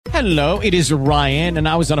Hello, it is Ryan, and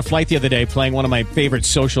I was on a flight the other day playing one of my favorite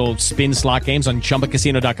social spin slot games on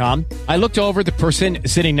ChumbaCasino.com. I looked over at the person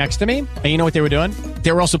sitting next to me, and you know what they were doing?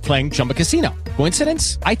 They were also playing Chumba Casino.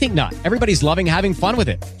 Coincidence? I think not. Everybody's loving having fun with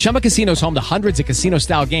it. Chumba Casino is home to hundreds of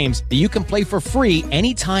casino-style games that you can play for free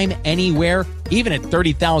anytime, anywhere, even at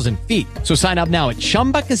 30,000 feet. So sign up now at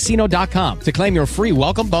ChumbaCasino.com to claim your free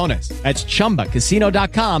welcome bonus. That's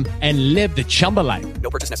ChumbaCasino.com and live the Chumba life. No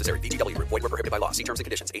purchase necessary. VGW. Void where prohibited by law. See terms and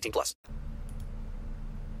conditions. 18+.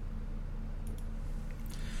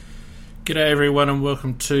 G'day everyone and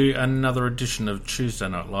welcome to another edition of Tuesday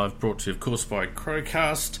Night Live, brought to you of course by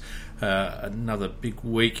Crowcast. Another big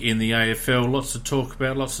week in the AFL, lots to talk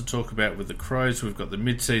about with the Crows. We've got the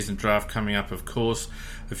mid-season draft coming up, of course,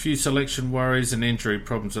 a few selection worries and injury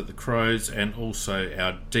problems at the Crows, and also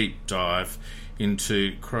our deep dive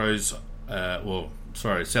into Crows,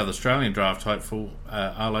 South Australian draft hopeful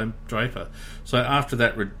Arlo Draper. So after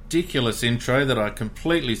that ridiculous intro that I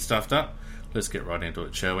completely stuffed up, let's get right into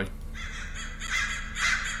it, shall we?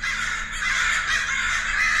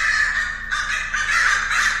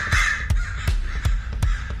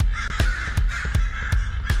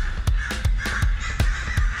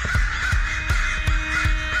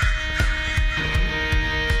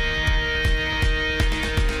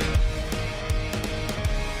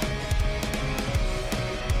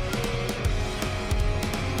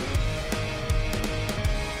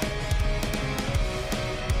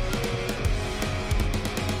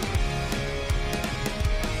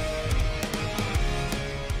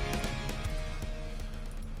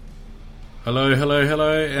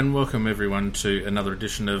 Hello, and welcome everyone to another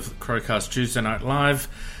edition of Crowcast Tuesday Night Live.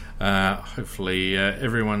 Hopefully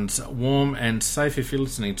everyone's warm and safe. If you're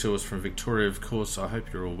listening to us from Victoria, of course, I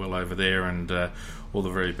hope you're all well over there, and all the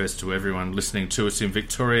very best to everyone listening to us in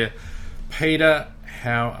Victoria. Peter,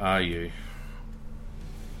 how are you?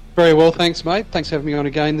 Very well, thanks, mate. Thanks for having me on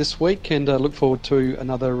again this week, and look forward to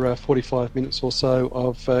another 45 minutes or so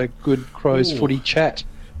of good Crows footy chat.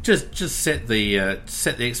 Just set the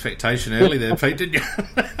expectation early there, Pete, didn't you?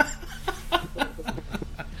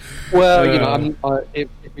 Well, if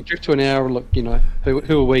we drift to an hour, look,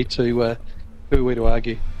 who are we to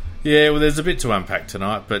argue? Yeah, well, there's a bit to unpack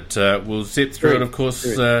tonight, but we'll zip through it. Of course,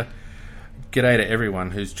 g'day to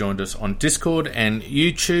everyone who's joined us on Discord and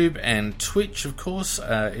YouTube and Twitch. Of course,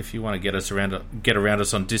 if you want to get around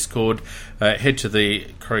us on Discord, head to the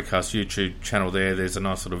Crowcast YouTube channel. There's a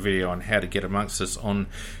nice little video on how to get amongst us on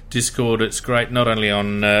Discord. It's great, not only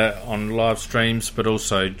on live streams, but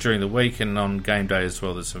also during the week and on game day as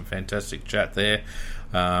well. There's some fantastic chat there,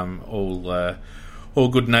 all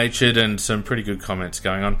good natured, and some pretty good comments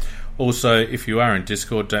going on. Also, if you are in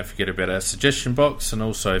Discord, don't forget about our suggestion box, and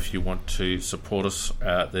also if you want to support us,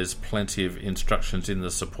 there's plenty of instructions in the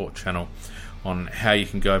support channel on how you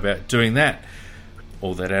can go about doing that.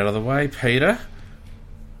 All that out of the way, Peter,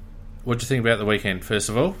 what do you think about the weekend, first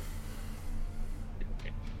of all?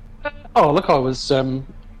 Oh, look, I was,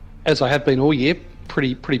 as I have been all year,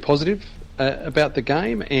 pretty positive about the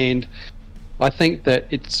game, and I think that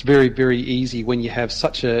it's very, very easy when you have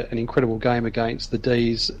such an incredible game against the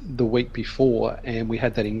D's the week before, and we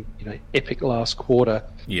had that epic last quarter.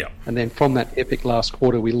 Yeah. And then from that epic last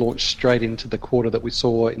quarter, we launched straight into the quarter that we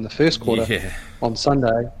saw in the first quarter on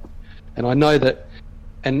Sunday. And I know that,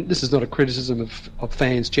 and this is not a criticism of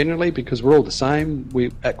fans generally, because we're all the same.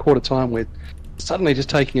 At quarter time, we're suddenly just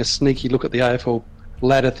taking a sneaky look at the AFL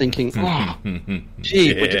ladder, thinking,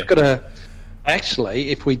 we just got to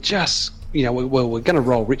actually, if we just. We're going to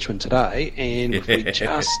roll Richmond today, and if we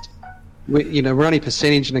just, we're only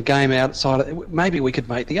percentage in a game outside of it, maybe we could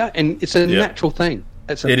make the eight. And it's a natural thing.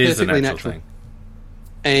 It's perfectly natural thing.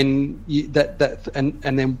 And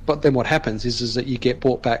then what happens is that you get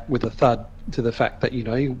brought back with a thud to the fact that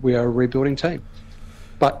we are a rebuilding team.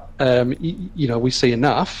 But we see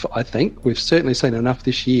enough. I think we've certainly seen enough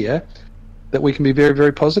this year that we can be very,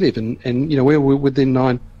 very positive. And we're within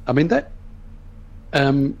 9. I mean that.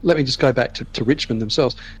 Let me just go back to Richmond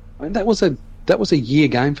themselves. I mean, that was a year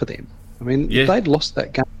game for them. I mean, they'd lost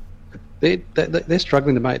that game. They're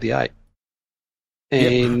struggling to make the 8,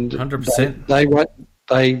 and 100%.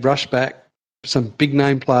 They rushed back some big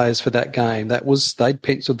name players for that game. They'd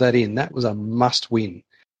penciled that in. That was a must win,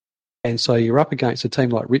 and so you're up against a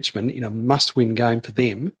team like Richmond in a must win game for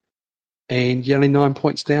them, and you're only 9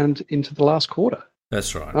 points down into the last quarter.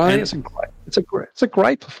 That's right. I think it's a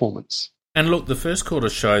great performance. And look, the first quarter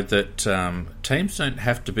showed that teams don't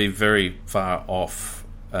have to be very far off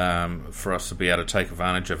for us to be able to take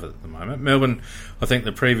advantage of it at the moment. Melbourne, I think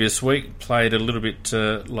the previous week, played a little bit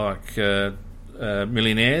like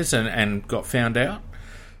millionaires and got found out.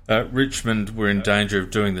 Richmond were in danger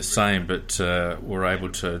of doing the same, but were able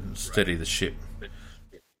to steady the ship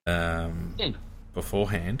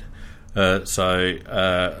beforehand. But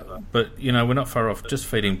we're not far off. Just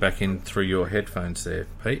feeding back in through your headphones there,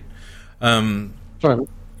 Pete. Sorry.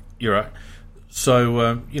 You're right.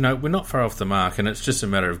 So we're not far off the mark, and it's just a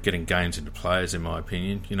matter of getting games into players, in my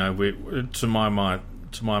opinion. To my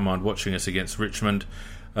mind, watching us against Richmond,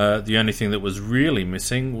 the only thing that was really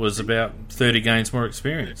missing was about 30 games more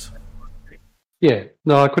experience. Yeah,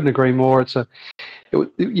 no, I couldn't agree more.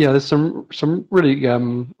 There's some really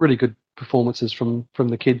good performances from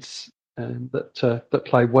the kids that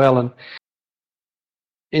played well, and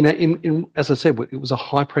in as I said, it was a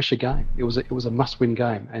high pressure game. It was a must win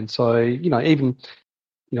game, and so I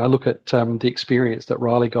look at the experience that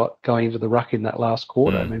Riley got going into the ruck in that last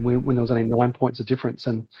quarter. I mean, when there was only 9 points of difference,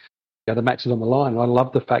 and the match was on the line. I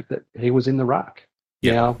love the fact that he was in the ruck.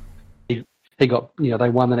 Yeah. Now, he got, they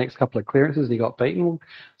won the next couple of clearances and he got beaten. Well,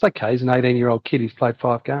 it's okay. He's an 18-year-old kid who's played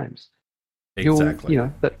 5 games. Exactly.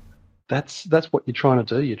 That's what you're trying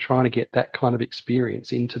to do. You're trying to get that kind of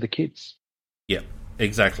experience into the kids. Yeah,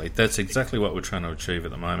 exactly. That's exactly what we're trying to achieve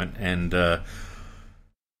at the moment. And,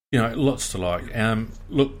 lots to like.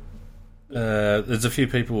 Look, there's a few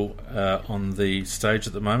people on the stage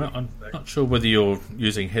at the moment. I'm not sure whether you're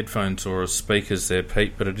using headphones or speakers there,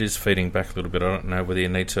 Pete, but it is feeding back a little bit. I don't know whether you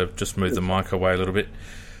need to just move the mic away a little bit.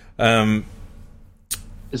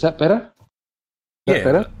 Is that better?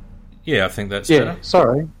 Better? Yeah, I think that's better.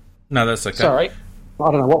 Sorry. No, that's okay. Sorry.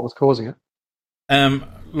 I don't know what was causing it.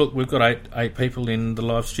 Look, we've got eight people in the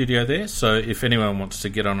live studio there, so if anyone wants to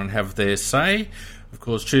get on and have their say. Of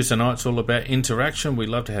course, Tuesday night's all about interaction. We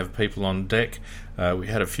love to have people on deck. We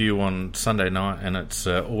had a few on Sunday night, and it's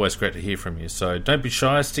always great to hear from you. So don't be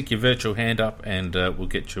shy. Stick your virtual hand up, and we'll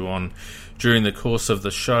get you on during the course of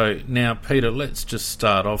the show. Now, Peter, let's just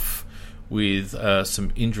start off with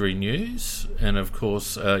some injury news. And, of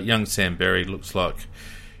course, young Sam Berry looks like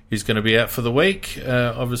he's going to be out for the week,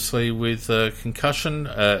 obviously with concussion.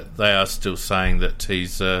 They are still saying that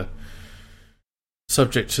he's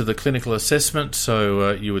subject to the clinical assessment,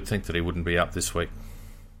 so you would think that he wouldn't be up this week.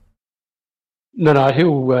 No,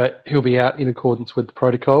 he'll be out in accordance with the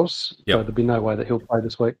protocols. Yep. So there'll be no way that he'll play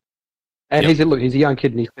this week. And he's a young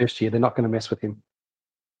kid in his first year. They're not going to mess with him.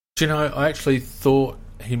 Do you know, I actually thought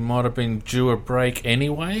he might have been due a break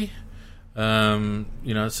anyway.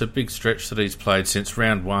 It's a big stretch that he's played since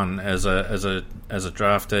round one as a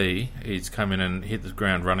draftee. He's come in and hit the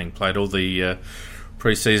ground running, played all the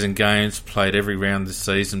pre-season games, played every round this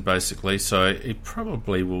season basically, so he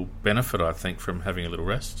probably will benefit, I think, from having a little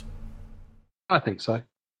rest. I think so.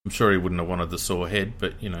 I'm sure he wouldn't have wanted the sore head,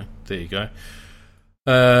 but there you go.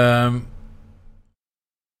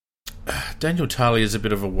 Daniel Talia is a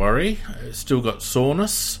bit of a worry. Still got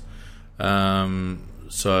soreness, so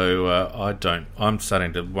I'm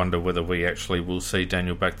starting to wonder whether we actually will see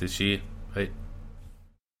Daniel back this year, Pete.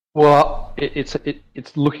 Well, it's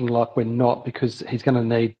looking like we're not, because he's going to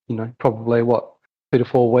need, probably 2 to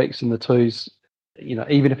 4 weeks in the twos,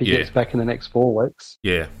 even if he gets back in the next 4 weeks.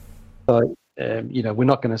 Yeah. So, we're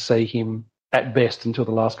not going to see him at best until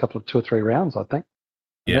the last couple of 2 or 3 rounds, I think.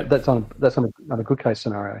 Yeah. That's on a good case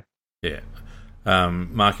scenario. Yeah.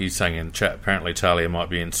 Marky's saying in the chat, apparently Talia might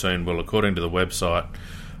be in soon. Well, according to the website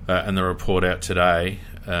and the report out today,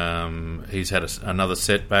 he's had another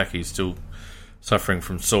setback. He's still suffering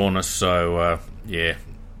from soreness, so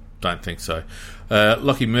don't think so.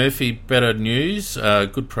 Lockie Murphy, better news.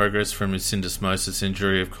 Good progress from his syndesmosis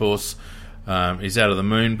injury, of course. He's out of the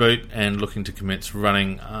moon boot and looking to commence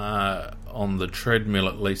running on the treadmill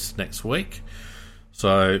at least next week.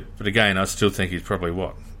 So, but again, I still think he's probably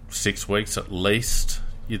 6 weeks at least,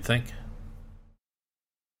 you'd think?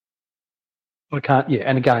 I can't,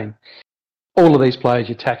 and again, all of these players,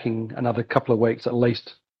 you're tacking another couple of weeks at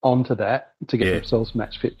least onto that to get themselves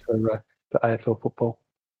match fit for AFL football.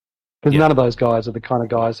 Because none of those guys are the kind of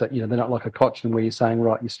guys that, they're not like a Cochrane where you're saying,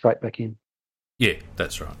 right, you're straight back in. Yeah,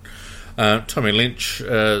 that's right. Tommy Lynch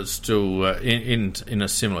still in a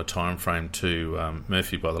similar time frame to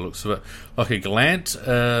Murphy by the looks of it. Lockie Gallant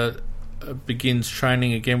begins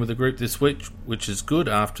training again with the group this week, which is good.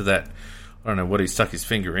 After that, I don't know what he stuck his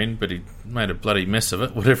finger in, but he made a bloody mess of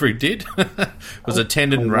it, whatever he did. It was a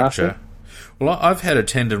tendon rupture. Well, I've had a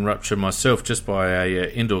tendon rupture myself just by a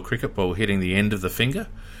indoor cricket ball hitting the end of the finger,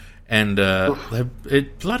 and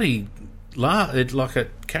it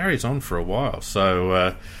carries on for a while.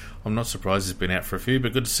 So I'm not surprised he's been out for a few,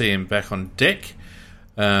 but good to see him back on deck.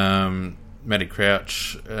 Matty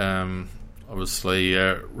Crouch, obviously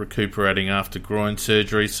recuperating after groin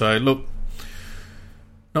surgery. So look,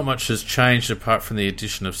 Not much has changed apart from the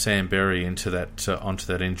addition of Sam Berry into that onto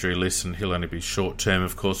that injury list, and he'll only be short term.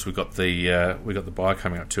 Of course, we got the bye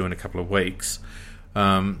coming up too in a couple of weeks.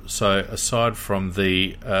 So aside from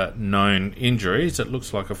the known injuries, it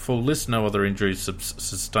looks like a full list. No other injuries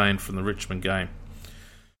sustained from the Richmond game.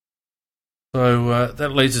 So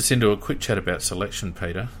that leads us into a quick chat about selection,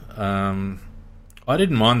 Peter. I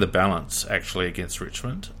didn't mind the balance actually against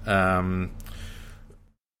Richmond.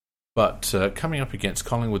 But coming up against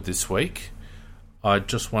Collingwood this week, I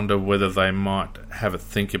just wonder whether they might have a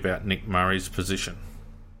think about Nick Murray's position.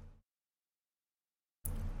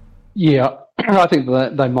 Yeah, I think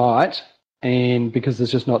that they might, and because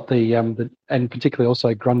there's just not the and particularly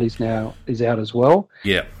also Grundy's now is out as well.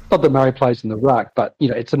 Yeah, not that Murray plays in the ruck, but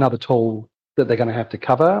it's another tool that they're going to have to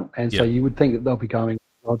cover, and so you would think that they'll be going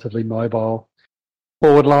relatively mobile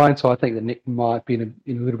forward line. So I think that Nick might be in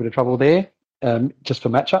a little bit of trouble there. Just for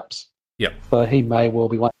matchups. Yep. So he may well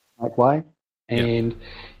be one to make way. And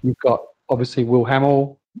you've got obviously Will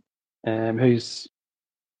Hamill, who's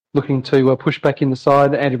looking to push back in the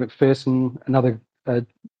side. Andrew McPherson, another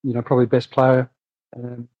probably best player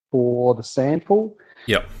for the Sandful.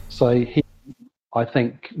 Yep. So he, I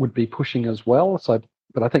think, would be pushing as well. So,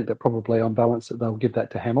 but I think that probably on balance that they'll give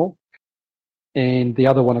that to Hamill. And the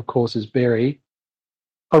other one, of course, is Berry.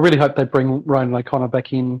 I really hope they bring Ronan O'Connor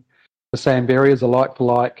back in for Sam Berry as a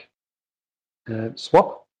like-for-like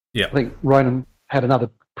swap. Yeah. I think Ronan had another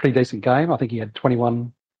pretty decent game. I think he had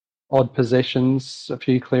 21 odd possessions, a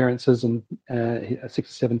few clearances, and 6 or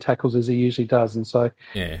 7 tackles as he usually does. And so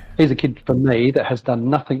he's a kid for me that has done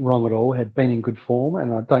nothing wrong at all, had been in good form,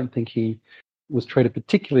 and I don't think he was treated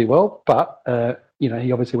particularly well. But,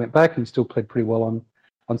 he obviously went back and still played pretty well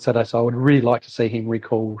on Saturday. So I would really like to see him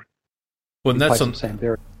recalled. Well, and that's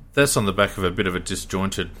on the back of a bit of a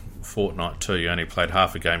disjointed fortnight too. You only played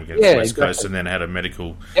half a game against West Coast and then had a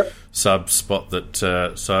medical sub spot that.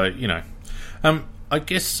 I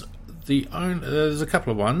guess there's a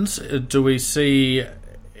couple of ones. Do we see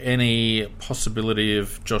any possibility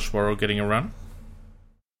of Josh Worrell getting a run?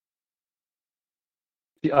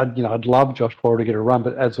 I'd love Josh Worrell to get a run,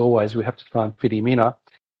 but as always, we have to try and fit him in. I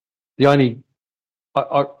don't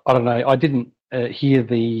know. I didn't hear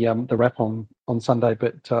the wrap on Sunday,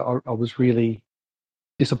 but I was really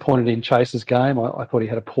disappointed in Chase's game. I thought he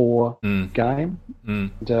had a poor game.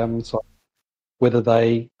 And, so whether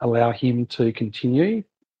they allow him to continue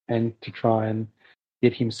and to try and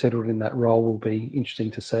get him settled in that role will be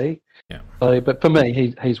interesting to see. Yeah. So, but for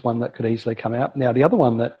me, he's one that could easily come out. Now, the other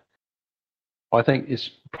one that I think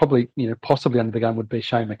is probably, possibly under the gun would be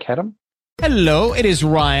Shane McAdam. Hello, it is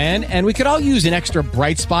Ryan, and we could all use an extra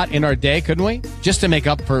bright spot in our day, couldn't we? Just to make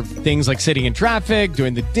up for things like sitting in traffic,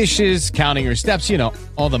 doing the dishes, counting your steps,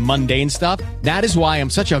 all the mundane stuff. That is why I'm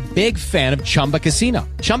such a big fan of Chumba Casino.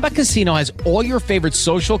 Chumba Casino has all your favorite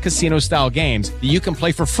social casino-style games that you can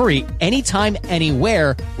play for free anytime,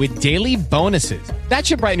 anywhere with daily bonuses. That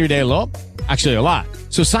should brighten your day a little. Actually, a lot.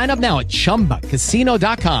 So sign up now at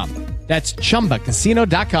ChumbaCasino.com. That's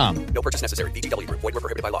ChumbaCasino.com. No purchase necessary. VGW Group. Void where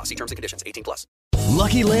prohibited by law. See terms and conditions. 18+.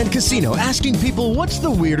 Lucky Land Casino, asking people, what's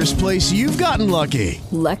the weirdest place you've gotten lucky?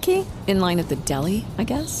 Lucky? In line at the deli, I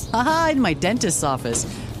guess? Aha, in my dentist's office.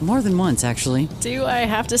 More than once, actually. Do I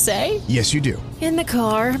have to say? Yes, you do. In the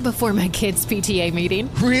car before my kids' PTA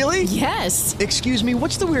meeting. Really? Yes. Excuse me,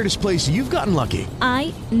 what's the weirdest place you've gotten lucky?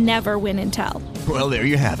 I never win and tell. Well, there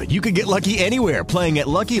you have it. You can get lucky anywhere, playing at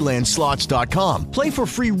LuckyLandSlots.com. Play for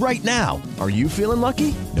free right now. Are you feeling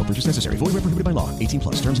lucky? No purchase necessary. Void where prohibited by law. 18+.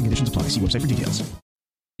 Terms and conditions apply. See website for details.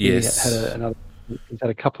 Yes. He's had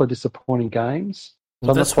a couple of disappointing games. So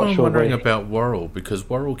well, that's what I'm wondering about Worrell, because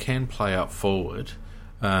Worrell can play up forward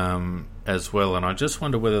as well, and I just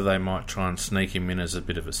wonder whether they might try and sneak him in as a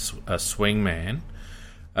bit of a swing man.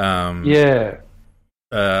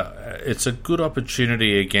 It's a good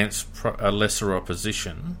opportunity against a lesser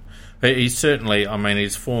opposition. He's certainly,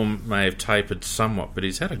 his form may have tapered somewhat, but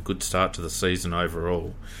he's had a good start to the season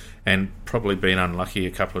overall, and probably been unlucky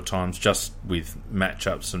a couple of times just with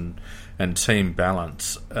matchups and team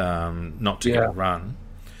balance not to get a run.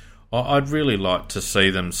 I'd really like to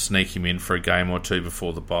see them sneak him in for a game or two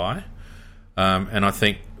before the bye. And I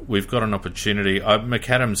think we've got an opportunity.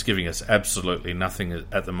 McAdam's giving us absolutely nothing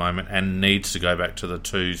at the moment and needs to go back to the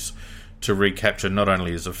twos to recapture not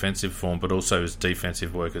only his offensive form but also his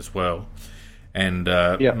defensive work as well. And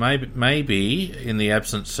maybe in the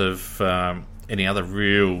absence of any other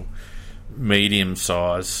real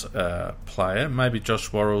medium-size player, maybe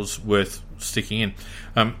Josh Worrell's worth sticking in.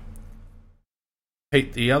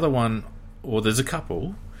 Pete, the other one, or there's a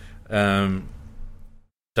couple,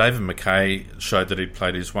 David McKay showed that he'd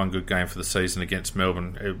played his one good game for the season against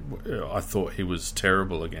Melbourne. I thought he was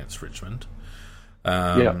terrible against Richmond.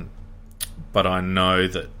 But I know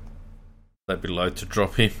that they'd be loath to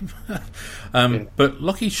drop him. But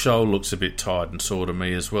Lockie Sholl looks a bit tired and sore to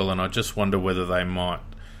me as well, and I just wonder whether they might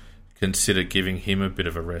consider giving him a bit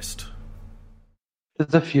of a rest.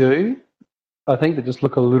 There's a few, I think, that just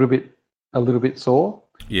look a little bit sore.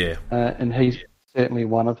 Yeah, and he's certainly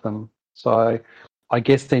one of them. So I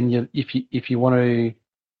guess then if you want to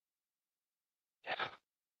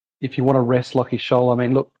rest Lockie Sholl, I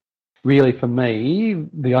mean, look, really for me,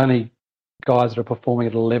 the only guys that are performing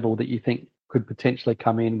at a level that you think could potentially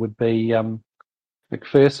come in would be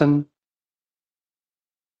McPherson,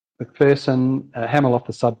 Hamill off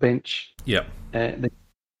the sub bench. Yep.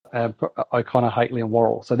 O'Connor, Haitley, and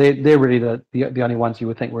Worrell. So they're really the only ones you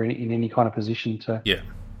would think were in any kind of position to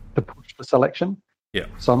push for selection. Yeah.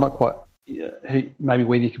 So I'm not quite. Maybe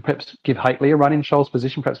whether you can perhaps give Haitley a run in Shoal's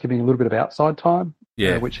position, perhaps giving a little bit of outside time,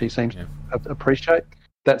 which he seems to appreciate.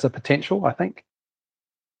 That's a potential, I think.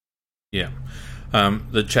 Yeah.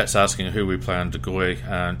 The chat's asking who we play on De Goey.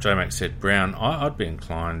 Joe Mac said Brown. I'd be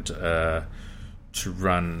inclined to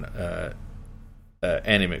run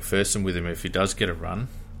Andy McPherson with him if he does get a run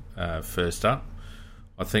first up.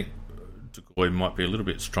 I think De Goey might be a little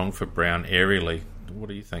bit strong for Brown aerially. What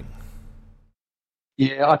do you think?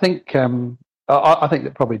 Yeah, I think I think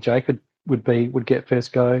that probably Jake would get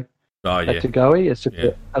first go. To Goey. It's just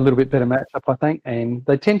a little bit better matchup, I think, and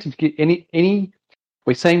they tend to get any.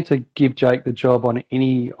 We seem to give Jake the job on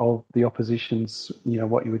any of the opposition's,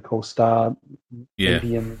 what you would call star,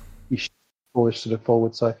 medium-ish sort of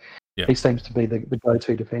forward. So he seems to be the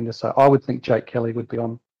go-to defender. So I would think Jake Kelly would be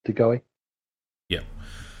on De Goey. Yeah.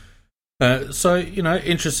 So,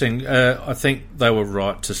 interesting. I think they were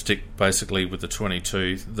right to stick basically with the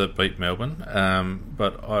 22 that beat Melbourne.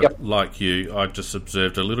 But like you, I just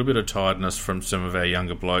observed a little bit of tiredness from some of our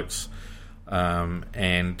younger blokes.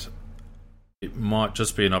 And it might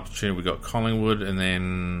just be an opportunity. We've got Collingwood and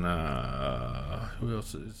then who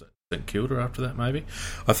else is it? St Kilda after that, maybe.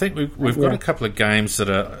 I think we've got a couple of games that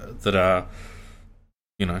are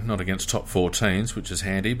not against top 4 teams, which is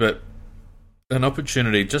handy, but an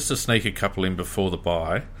opportunity just to sneak a couple in before the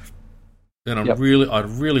bye. Then I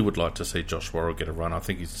really would like to see Josh Worrell get a run. I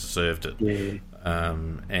think he's deserved it. Yeah.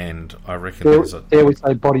 And I reckon there we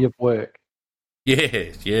say body of work. Yeah,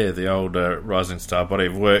 the old Rising Star body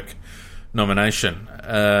of work nomination.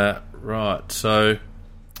 Right. So,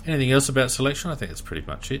 anything else about selection? I think that's pretty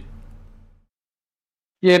much it.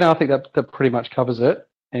 Yeah, no, I think that pretty much covers it.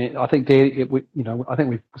 And I think I think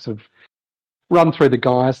we've sort of run through the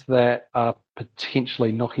guys that are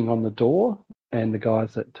potentially knocking on the door and the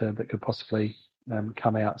guys that could possibly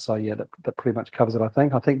come out. So yeah, that pretty much covers it. I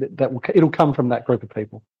think it'll come from that group of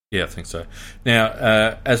people. Yeah, I think so.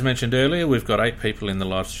 Now, as mentioned earlier, we've got 8 people in the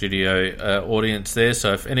live studio audience there.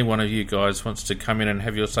 So if any one of you guys wants to come in and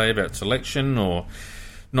have your say about selection or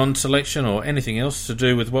non-selection or anything else to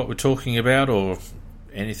do with what we're talking about or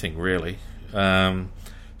anything really,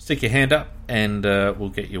 stick your hand up and we'll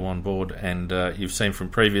get you on board. And you've seen from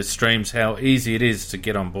previous streams how easy it is to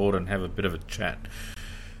get on board and have a bit of a chat.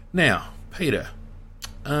 Now, Peter,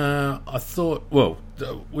 I thought,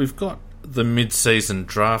 we've got the mid-season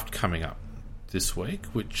draft coming up this week,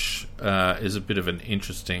 which is a bit of an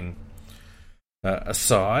interesting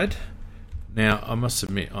aside. Now, I must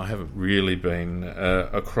admit, I haven't really been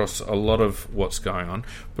across a lot of what's going on,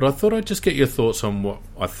 but I thought I'd just get your thoughts on what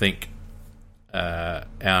I think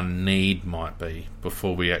our need might be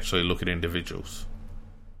before we actually look at individuals.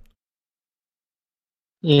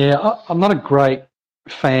 Yeah, I'm not a great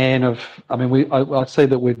fan of. I mean, I see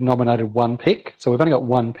that we've nominated 1 pick, so we've only got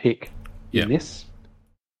 1 pick in this,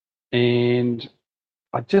 and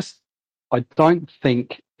I don't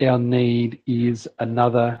think our need is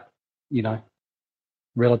another,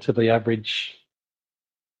 relatively average,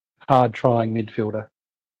 hard-trying midfielder.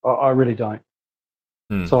 I really don't.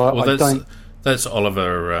 So that's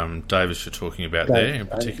Oliver Davis you're talking about there in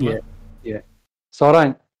particular. Yeah. So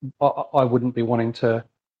I wouldn't be wanting to.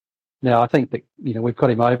 Now I think that we've got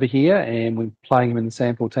him over here and we're playing him in the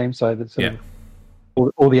sample team, so that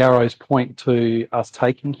all the arrows point to us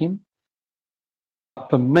taking him.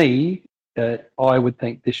 For me, I would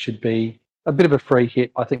think this should be a bit of a free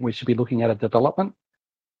hit. I think we should be looking at a development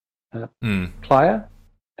player,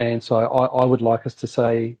 and so I would like us to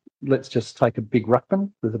say, let's just take a big ruckman.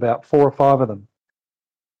 There's about 4 or 5 of them.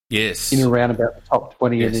 Yes. In around about the top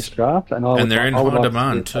 20 in this draft. And they're in high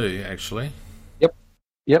demand too, actually.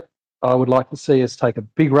 Yep. I would like to see us take a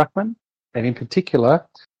big ruckman, and in particular,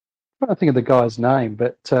 I don't think of the guy's name,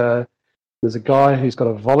 but there's a guy who's got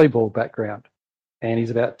a volleyball background, and he's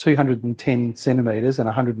about 210 centimetres and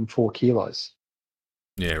 104 kilos.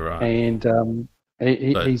 Yeah, right. And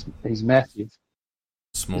he's massive.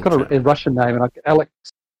 Small. He's got a Russian name, and Alex.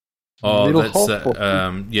 Oh, that's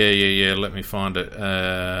yeah. Let me find it.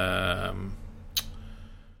 I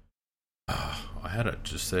had it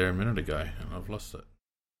just there a minute ago, and I've lost it.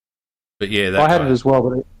 But yeah, I had it as well,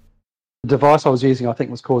 but the device I was using, I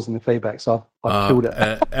think, was causing the feedback, so I killed it.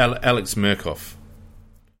 Alex Murkoff.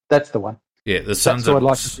 That's the one. Yeah, the Suns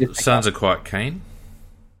are quite keen.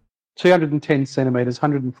 210 centimetres,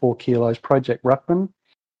 104 kilos. Project Ruckman.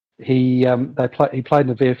 He played in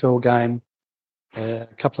a VFL game a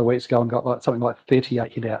couple of weeks ago and got something like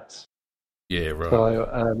 38 hit-outs. Yeah, right.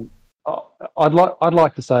 So I'd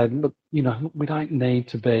like to say, look, we don't need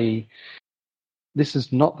to be. This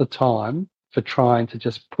is not the time for trying to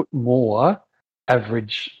just put more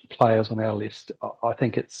average players on our list. I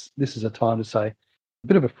think this is a time to say a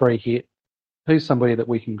bit of a free hit. Who's somebody that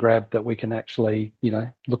we can grab that we can actually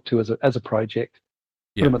look to as a project?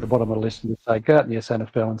 Put them at the bottom of the list and just say, go out in the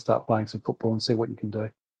SNFL and start playing some football and see what you can do.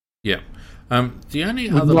 Yeah. The only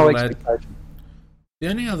other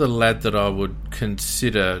lad that I would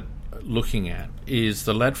consider looking at is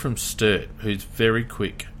the lad from Sturt, who's very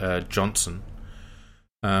quick, Johnson.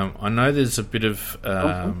 I know there's a bit of...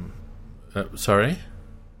 sorry?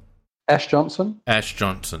 Ash Johnson? Ash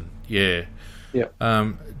Johnson, yeah. Yeah.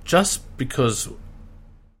 Just because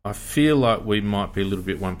I feel like we might be a little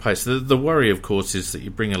bit one pace. The worry, of course, is that you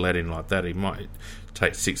bring a lad in like that, he might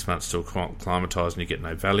take 6 months to acclimatise and you get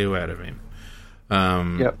no value out of him.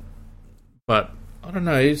 Yep. But I don't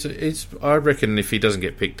know. I reckon if he doesn't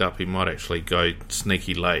get picked up, he might actually go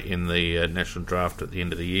sneaky late in the national draft at the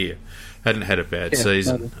end of the year. Hadn't had a bad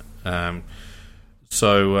season.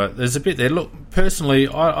 So there's a bit there. Look, personally,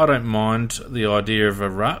 I don't mind the idea of a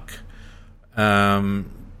ruck,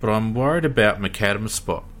 but I'm worried about McAdam's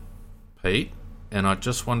spot, Pete, and I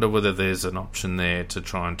just wonder whether there's an option there to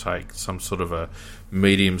try and take some sort of a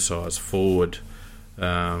medium-sized forward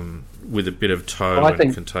with a bit of toe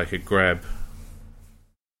and can take a grab.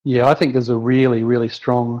 Yeah, I think there's a really, really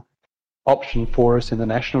strong option for us in the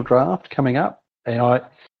national draft coming up, and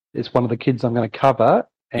it's one of the kids I'm going to cover,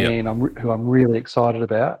 and who I'm really excited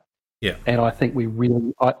about. Yeah, and I think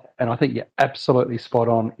I think you're absolutely spot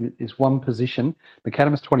on. Is one position.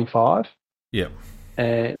 McAdam's 25. Yeah,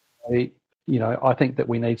 and I think that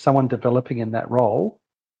we need someone developing in that role,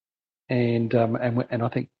 and I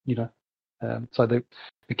think so the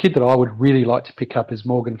kid that I would really like to pick up is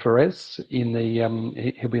Morgan Ferez in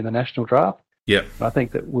the he'll be in the national draft. Yeah, I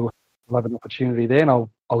think that we'll have an opportunity there, and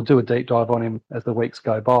I'll do a deep dive on him as the weeks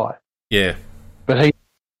go by. Yeah, but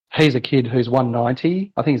he's a kid who's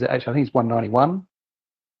 190. I think he's 191.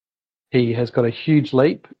 He has got a huge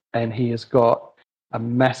leap, and he has got a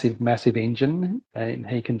massive, massive engine, and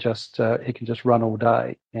he can just run all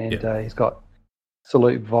day. And he's got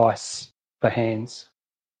absolute vice for hands.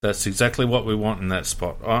 That's exactly what we want in that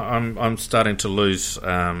spot. I'm starting to lose.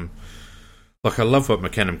 I love what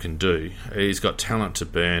McAdam can do. He's got talent to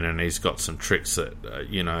burn, and he's got some tricks that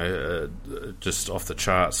just off the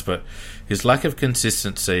charts. But his lack of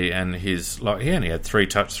consistency and he only had 3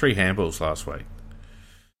 handballs last week.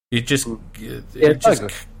 You just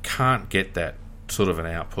can't get that sort of an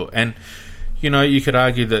output. And you could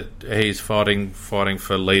argue that he's fighting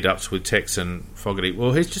for lead ups with Tex and Fogarty.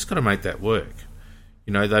 Well, he's just got to make that work.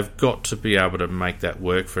 They've got to be able to make that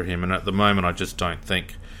work for him. And at the moment, I just don't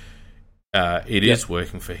think it is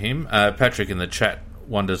working for him. Patrick in the chat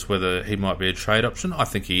wonders whether he might be a trade option. I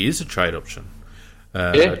think he is a trade option,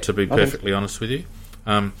 to be perfectly honest with you.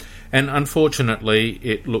 And unfortunately,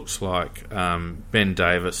 it looks like Ben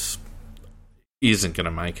Davis isn't going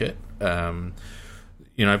to make it.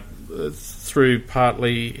 Through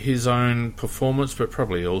partly his own performance, but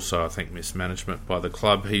probably also, I think, mismanagement by the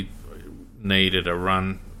club. He needed a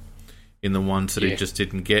run in the ones that he just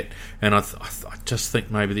didn't get, and I just think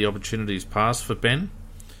maybe the opportunity's passed for Ben.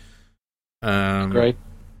 Great,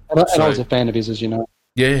 and I was a fan of his, as you know.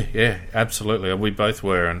 Yeah, absolutely. We both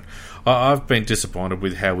were, and I've been disappointed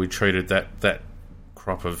with how we treated that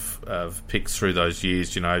crop of picks through those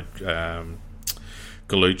years.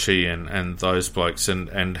 Gallucci and those blokes,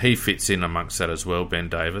 and he fits in amongst that as well. Ben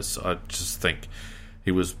Davis, I just think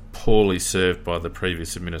he was poorly served by the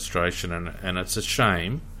previous administration, and it's a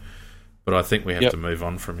shame. But I think we have to move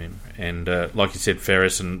on from him. And like you said,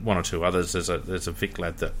 Ferris and one or two others. There's a Vic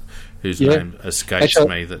lad whose name escapes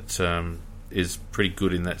me that is pretty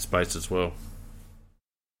good in that space as well.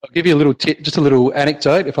 I'll give you a little just a little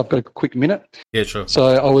anecdote if I've got a quick minute. Yeah, sure. So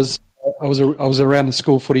I was I was around the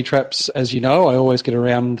school footy traps, as you know. I always get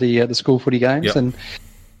around the school footy games and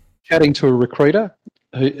chatting to a recruiter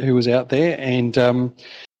who was out there, and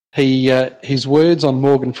his words on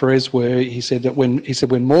Morgan Ferez were, he said when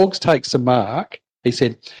Morgs takes a mark, he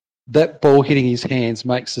said that ball hitting his hands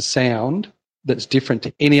makes a sound that's different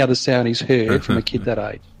to any other sound he's heard from a kid that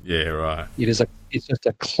age. Yeah, right. It's just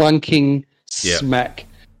a clunking smack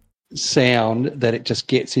sound that it just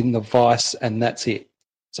gets in the vice, and that's it.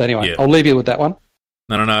 So anyway, I'll leave you with that one.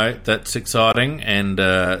 No, that's exciting, and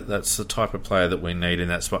that's the type of player that we need in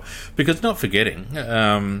that spot. Because not forgetting,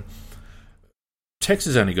 Tex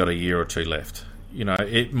has only got a year or two left. You know,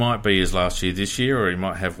 it might be his last year this year, or he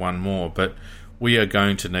might have one more, but we are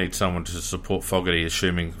going to need someone to support Fogarty,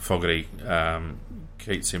 assuming Fogarty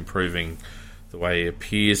keeps improving the way he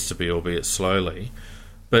appears to be, albeit slowly.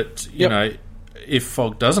 But, you know, if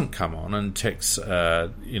Fog doesn't come on and Tex,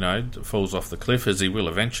 falls off the cliff, as he will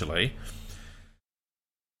eventually,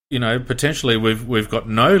 you know, potentially we've got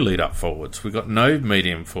no lead-up forwards. We've got no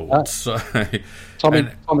medium forwards. So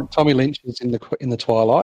Tommy Lynch is in the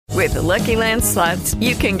twilight. With the Lucky Land Slots,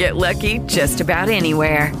 you can get lucky just about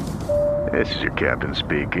anywhere. This is your captain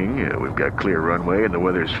speaking. We've got clear runway and the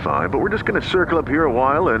weather's fine, but we're just going to circle up here a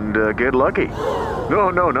while and get lucky.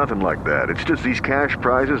 No, nothing like that. It's just these cash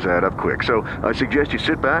prizes add up quick. So I suggest you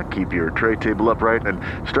sit back, keep your tray table upright, and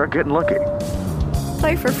start getting lucky.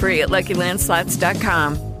 Play for free at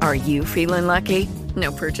LuckyLandSlots.com. Are you feeling lucky?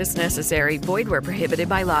 No purchase necessary. Void where prohibited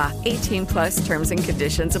by law. 18+ terms and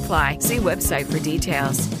conditions apply. See website for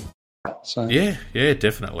details. So. Yeah,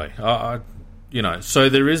 definitely. So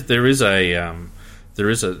there is a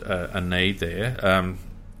need there. And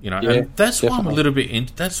that's why I'm a little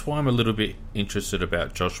bit. That's why I'm a little bit interested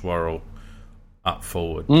about Josh Worrell up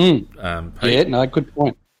forward. Good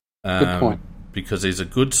point. Good point. Because he's a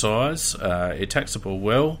good size. He attacks the ball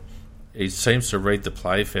well. He seems to read the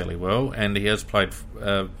play fairly well, and he has played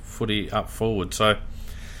footy up forward. So,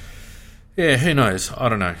 yeah, who knows? I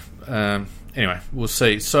don't know. Anyway, we'll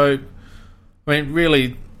see. So, I mean,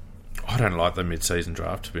 really, I don't like the mid-season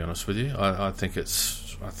draft, to be honest with you. I think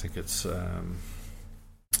it's. I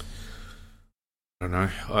don't know.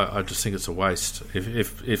 I just think it's a waste.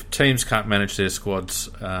 If teams can't manage their squads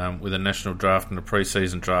with a national draft and a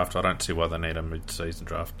pre-season draft, I don't see why they need a mid-season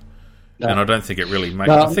draft. No. And I don't think it really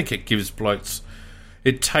makes... I think it gives blokes...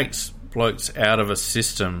 It takes blokes out of a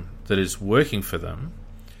system that is working for them.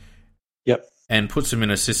 Yep. And puts them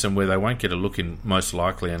in a system where they won't get a look in, most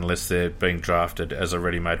likely, unless they're being drafted as a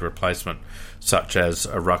ready-made replacement, such as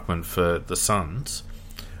a ruckman for the Suns.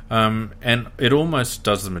 And it almost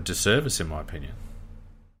does them a disservice, in my opinion.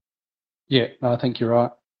 Yeah, I think you're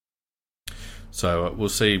right. So we'll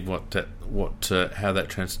see how that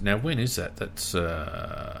Now, when is that? That's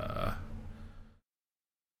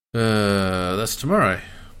tomorrow.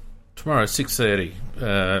 Tomorrow,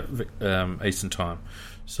 6:30 Eastern time.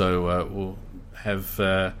 So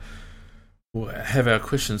we'll have our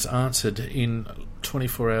questions answered in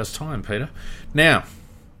 24 hours' time, Peter. Now,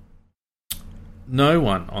 no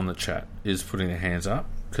one on the chat is putting their hands up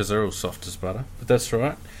because they're all soft as butter, but that's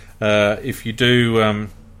right. If you do,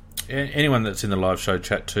 anyone that's in the live show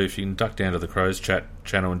chat too, if you can duck down to the Crows chat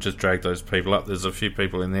channel and just drag those people up, there's a few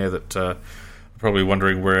people in there that are probably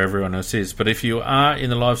wondering where everyone else is. But if you are in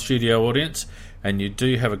the live studio audience and you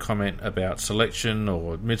do have a comment about selection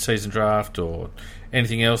or mid-season draft or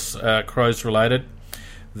anything else Crows related,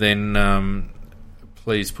 then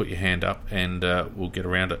please put your hand up and we'll get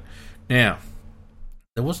around it. Now,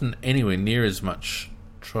 there wasn't anywhere near as much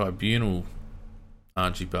tribunal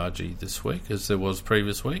argy-bargy this week as there was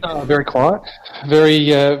previous week. Very quiet.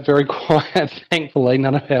 Very quiet. Thankfully,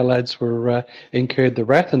 none of our lads were incurred the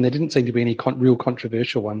wrath, and there didn't seem to be any real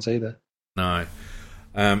controversial ones either. No.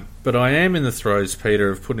 But I am in the throes, Peter,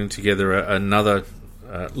 of putting together another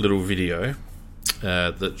little video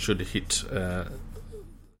that should hit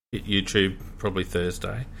YouTube probably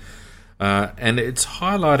Thursday. And it's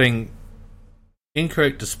highlighting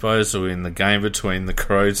incorrect disposal in the game between the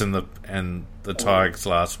Crows and the Tigers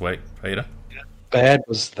last week, Peter. Bad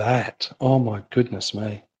was that? Oh my goodness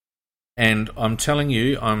me! And I'm telling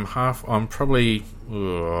you, I'm probably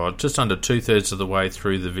just under 2/3 of the way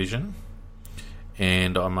through the vision,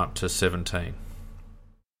 and I'm up to 17.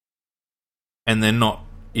 And they're not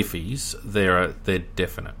iffies; they're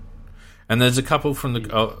definite. And there's a couple from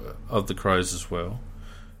of the Crows as well,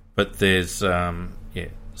 but there's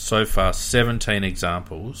so far 17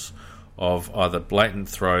 examples of either blatant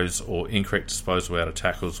throws or incorrect disposal out of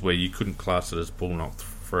tackles where you couldn't class it as ball knocked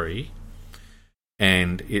free,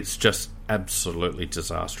 and it's just absolutely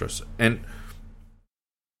disastrous. And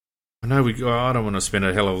I know I don't want to spend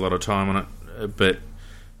a hell of a lot of time on it, but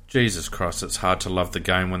Jesus Christ, it's hard to love the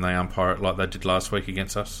game when they umpire it like they did last week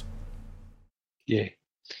against us. Yeah.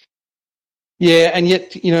 Yeah, and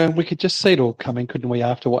yet, we could just see it all coming, couldn't we,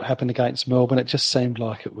 after what happened against Melbourne? It just seemed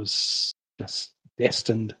like it was just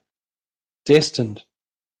destined.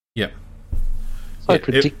 Yep. So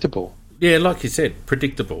predictable. Like you said,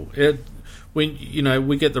 predictable.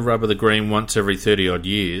 We get the rub of the green once every 30-odd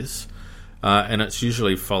years, and it's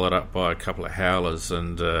usually followed up by a couple of howlers,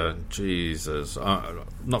 and Jesus,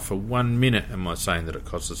 not for 1 minute am I saying that it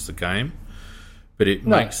costs us the game. But it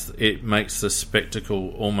makes the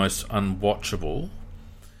spectacle almost unwatchable,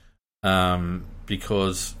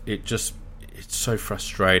 because it's so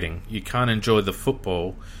frustrating. You can't enjoy the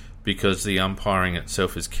football because the umpiring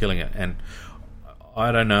itself is killing it. And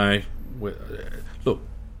I don't know. Look,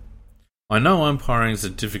 I know umpiring is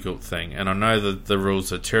a difficult thing, and I know that the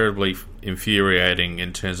rules are terribly infuriating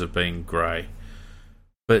in terms of being grey.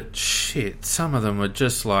 But shit, some of them are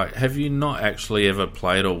just like, have you not actually ever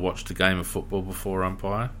played or watched a game of football before,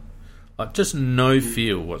 umpire? Like, just no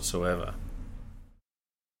feel whatsoever.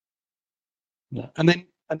 No. And then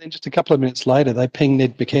just a couple of minutes later, they ping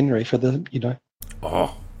Ned McHenry for the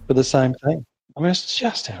for the same thing. I mean, it's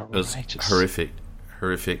just outrageous. It was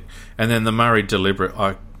horrific. And then the Murray deliberate,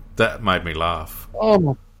 that made me laugh. Oh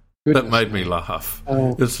my goodness! That made me laugh.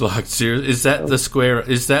 It's like, seriously, is that the square?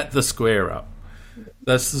 Is that the square up?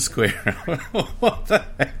 That's the square. What the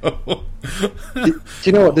hell? Do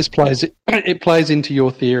you know what this plays? It plays into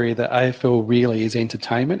your theory that AFL really is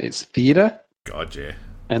entertainment. It's theatre. God, yeah.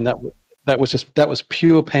 And that was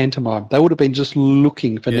pure pantomime. They would have been just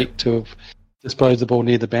looking for Nick to have disposed the ball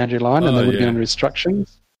near the boundary line, and they would have been under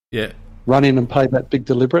instructions. Yeah. Run in and pay that big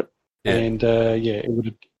deliberate. Yeah. And it would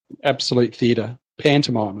have absolute theatre.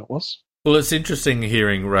 Pantomime it was. Well, it's interesting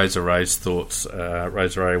hearing Razor Ray's thoughts.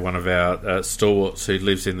 Razor Ray, one of our stalwarts who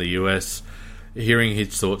lives in the US, hearing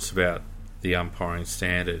his thoughts about the umpiring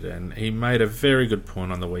standard. And he made a very good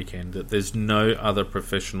point on the weekend that there's no other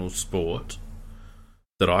professional sport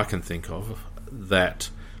that I can think of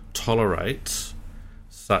that tolerates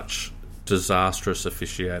such disastrous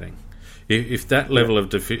officiating. If that level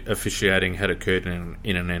of officiating had occurred in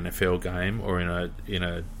an NFL game or in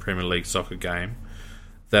a Premier League soccer game,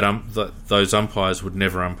 that those umpires would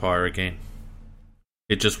never umpire again.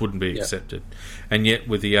 It just wouldn't be accepted. And yet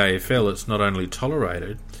with the AFL, it's not only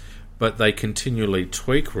tolerated, but they continually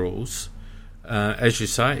tweak rules, as you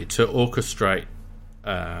say, to orchestrate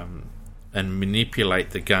and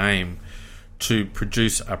manipulate the game to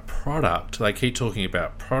produce a product. They keep talking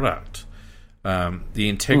about product. The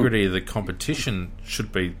integrity of the competition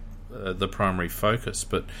should be the primary focus,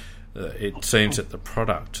 but it seems that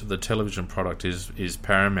the television product is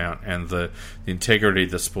paramount, and the integrity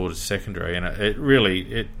of the sport is secondary. And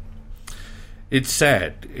it's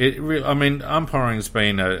sad. Umpiring has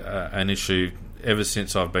been an issue ever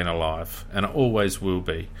since I've been alive, and it always will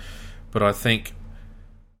be. But I think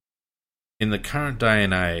in the current day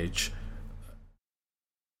and age,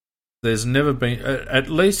 there's never been, at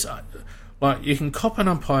least, like, you can cop an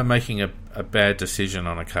umpire making a bad decision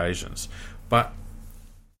on occasions, but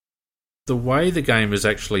the way the game is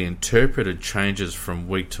actually interpreted changes from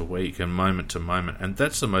week to week and moment to moment, and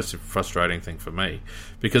that's the most frustrating thing for me,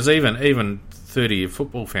 because even 30-year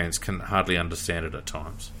football fans can hardly understand it at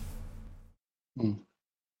times.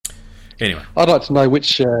 Anyway, I'd like to know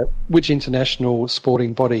which international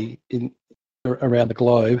sporting body around the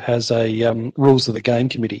globe has a rules of the game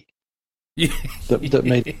committee that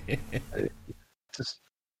meet.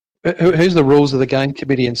 Who's the rules of the game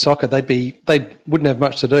committee in soccer? They wouldn't have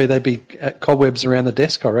much to do. They'd be at cobwebs around the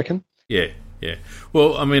desk, I reckon. Yeah.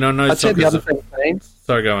 Well, I mean, I know. I'd say the other thing.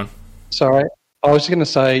 Sorry, go on. Sorry, I was just going to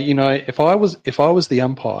say, if I was the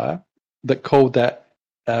umpire that called that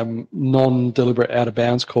non-deliberate out of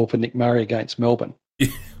bounds call for Nick Murray against Melbourne,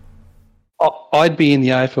 I'd be in the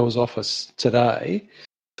AFL's office today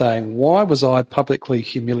saying, why was I publicly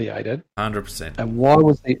humiliated? 100%. And why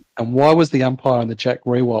was the umpire on the Jack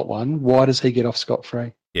Riewoldt one? Why does he get off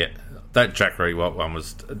scot-free? Yeah, that Jack Riewoldt one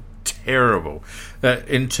was terrible.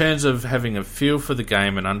 In terms of having a feel for the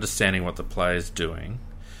game and understanding what the player's doing,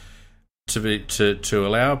 to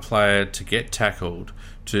allow a player to get tackled,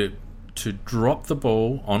 to drop the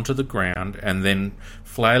ball onto the ground and then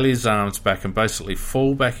flail his arms back and basically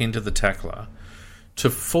fall back into the tackler, to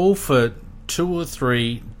fall for 2 or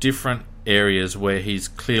 3 different areas where he's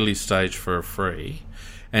clearly staged for a free,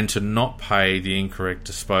 and to not pay the incorrect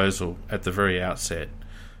disposal at the very outset.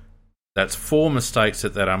 That's 4 mistakes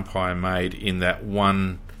that umpire made in that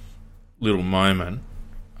one little moment.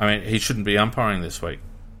 I mean, he shouldn't be umpiring this week.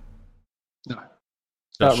 No.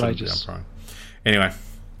 Outrageous. Anyway,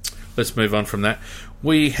 let's move on from that.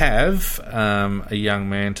 We have a young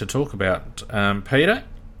man to talk about, Peter,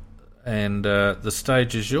 and the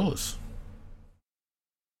stage is yours.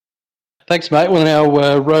 Thanks, mate. Well,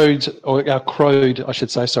 our crowed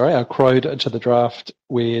to the draft,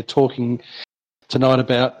 we're talking tonight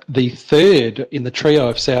about the third in the trio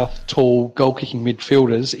of South tall goal-kicking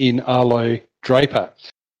midfielders in Arlo Draper.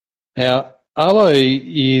 Now, Arlo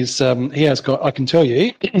is, I can tell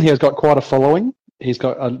you, he has got quite a following. He's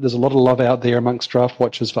got, there's a lot of love out there amongst draft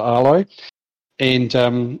watchers for Arlo, and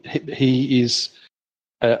he is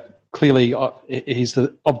clearly, of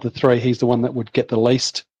the three, he's the one that would get the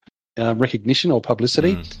least recognition or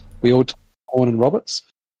publicity. We all talk Horn and Roberts.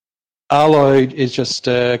 Arlo is just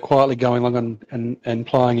quietly going along and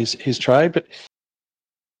plying his trade, but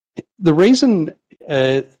the reason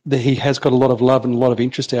that he has got a lot of love and a lot of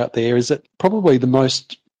interest out there is that probably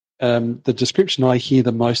the description I hear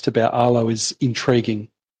the most about Arlo is intriguing.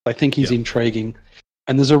 I think he's intriguing,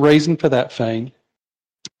 and there's a reason for that, Fane.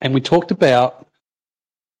 And when we talked about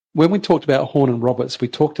Horn and Roberts, we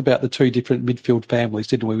talked about the two different midfield families,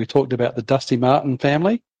 didn't we? We talked about the Dusty Martin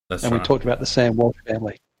family, we talked about the Sam Walsh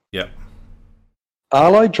family. Yeah.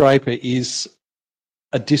 Arlo Draper is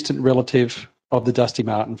a distant relative of the Dusty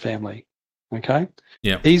Martin family. Okay?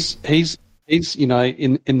 Yeah. He's in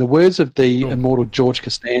the words of the immortal George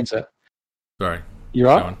Costanza. Sorry. You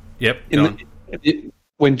right? Yep.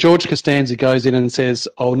 When George Costanza goes in and says,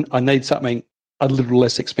 "Oh, I need something a little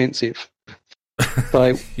less expensive."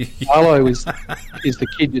 So Arlo is the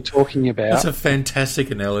kid you're talking about. That's a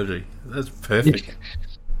fantastic analogy. That's perfect.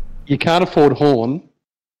 You can't afford Horn,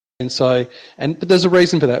 but there's a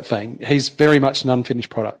reason for that thing. He's very much an unfinished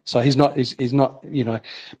product. So he's not.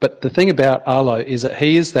 But the thing about Arlo is that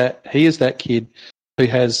he is that kid who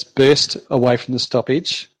has burst away from the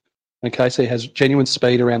stoppage. Okay, so he has genuine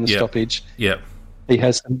speed around the stoppage. Yep. He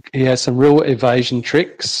has some real evasion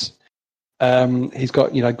tricks. He's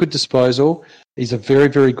got good disposal. He's a very,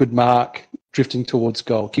 very good mark drifting towards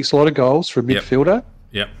goal. Kicks a lot of goals for a midfielder.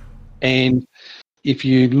 Yep. And if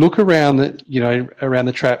you look around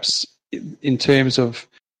the traps in terms of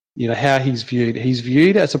how he's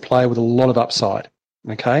viewed as a player with a lot of upside.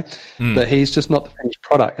 Okay, but he's just not the finished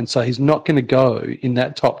product, and so he's not going to go in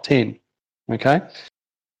that top 10. Okay,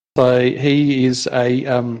 so he is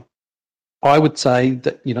I would say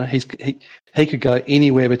that he could go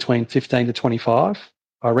anywhere between 15 to 25.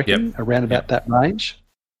 I reckon around about that range.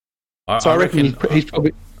 I reckon he's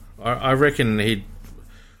probably. I reckon he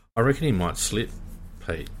might slip,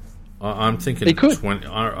 Pete. I'm thinking he could. 20.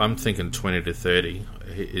 I'm thinking 20 to 30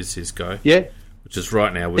 is his go. Yeah, which is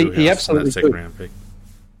right now. He absolutely that second could. round pick.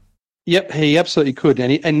 Yep, he absolutely could,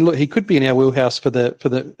 and look, he could be in our wheelhouse for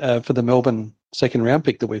the Melbourne second round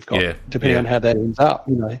pick that we've got. Depending on how that ends up,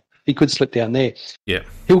 he could slip down there. Yeah,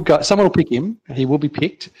 he'll go. Someone will pick him. He will be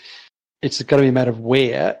picked. It's going to be a matter of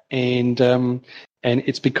where, and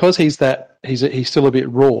it's because he's still a bit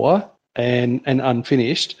raw and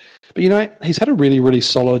unfinished. But he's had a really, really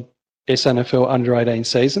solid SNFL under 18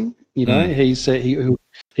 season.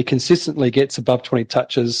 He consistently gets above 20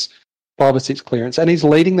 touches, 5 or 6 clearance, and he's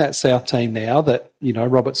leading that South team now that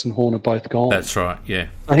Roberts and Horn are both gone. That's right. Yeah.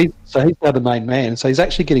 So he's now the main man. So he's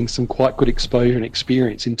actually getting some quite good exposure and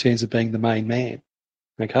experience in terms of being the main man.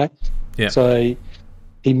 Okay. Yeah. So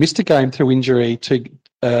he missed a game through injury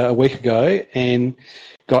a week ago and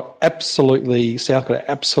got absolutely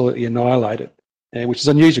annihilated, which is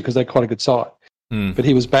unusual because they're quite a good side. But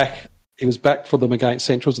he was back. He was back for them against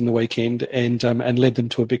Centrals in the weekend and led them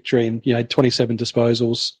to a victory and had 27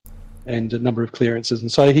 disposals and a number of clearances.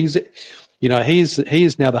 And so he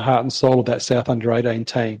is now the heart and soul of that South under 18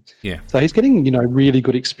 team. Yeah. So he's getting really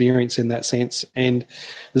good experience in that sense, and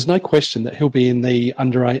there's no question that he'll be in the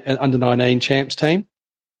under 19 champs team.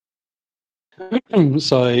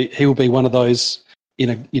 So he will be one of those.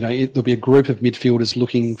 There'll be a group of midfielders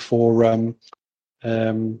looking for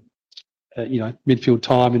midfield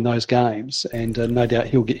time in those games, and no doubt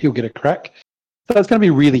he'll get a crack. So it's going to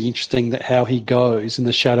be really interesting how he goes in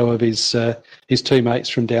the shadow of his teammates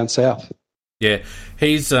from down south. Yeah,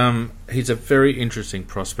 he's a very interesting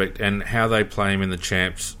prospect, and how they play him in the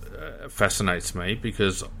champs fascinates me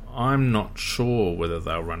because I'm not sure whether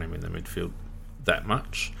they'll run him in the midfield that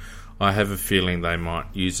much. I have a feeling they might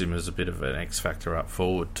use him as a bit of an X factor up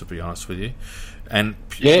forward, to be honest with you. And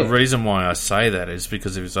the reason why I say that is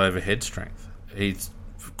because of his overhead strength. He's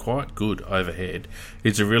quite good overhead.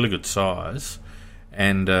 He's a really good size.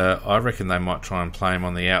 And I reckon they might try and play him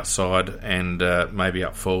on the outside and maybe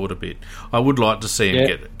up forward a bit. I would like to see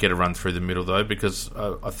him get a run through the middle, though, because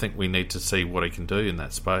I think we need to see what he can do in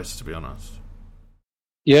that space, to be honest.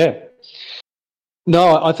 Yeah.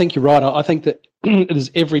 No, I think you're right. I think that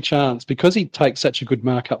there's every chance, because he takes such a good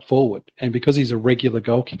mark up forward and because he's a regular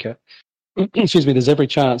goal kicker, excuse me, there's every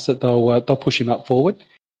chance that they'll push him up forward.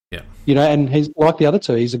 Yeah. You know, and he's like the other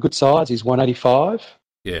two. He's a good size. He's 185.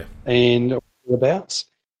 Yeah. And thereabouts.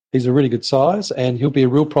 He's a really good size, and he'll be a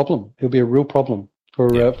real problem. He'll be a real problem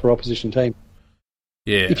for opposition team.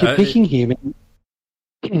 Yeah. If you're picking him,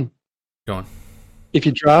 go on. If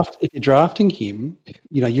you're drafting him,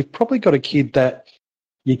 you know, you've probably got a kid that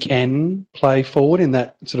you can play forward in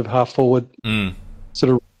that sort of half forward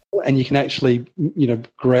sort of role, and you can actually, you know,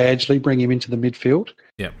 gradually bring him into the midfield.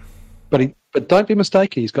 Yeah. But don't be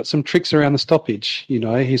mistaken. He's got some tricks around the stoppage. You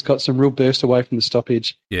know, he's got some real burst away from the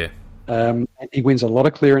stoppage. Yeah. He wins a lot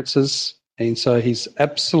of clearances, and so he's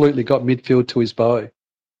absolutely got midfield to his bow.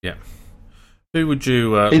 Yeah. Who would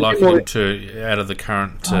you like him to out of the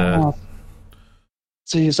current?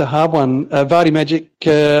 See, it's a hard one. Vardy Magic.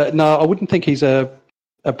 No, I wouldn't think he's a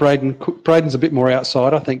Braden. Braden's a bit more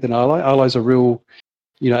outside, I think, than Arlo. Arlo's a real,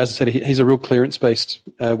 you know, as I said, he's a real clearance beast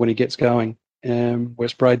when he gets going.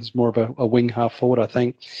 Whereas Braden's more of a wing half forward, I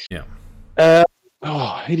think. Yeah.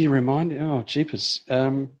 Who do you remind? Oh, jeepers.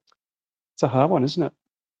 It's a hard one, isn't it?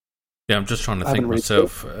 Yeah, I'm just trying to think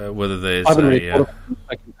myself whether there's a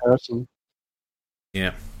comparison.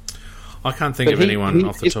 Yeah. I can't think of anyone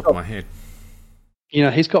off the top of my head. You know,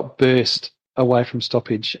 he's got burst away from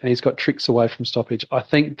stoppage and he's got tricks away from stoppage. I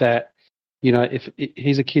think that, you know, if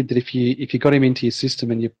he's a kid that if you got him into your system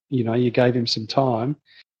and you gave him some time,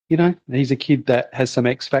 you know, he's a kid that has some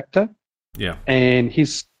X factor. Yeah. And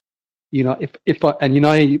he's, you know, and you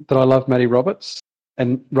know that I love Matty Roberts,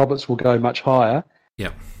 and Roberts will go much higher.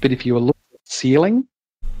 Yeah. But if you were looking at ceiling,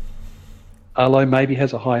 Arlo maybe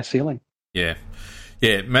has a higher ceiling. Yeah.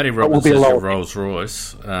 Yeah, Matty Roberts is your Rolls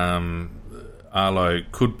Royce. Arlo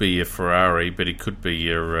could be your Ferrari, but he could be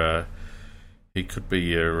your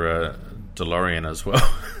DeLorean as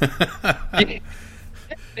well.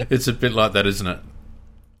 It's a bit like that, isn't it?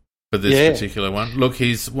 For this particular one. Look,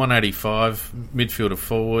 he's 185, midfielder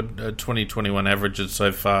forward, 2021 averages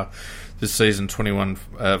so far this season, 21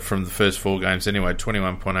 from the first 4 games anyway,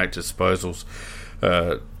 21.8 disposals,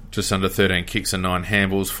 just under 13 kicks and 9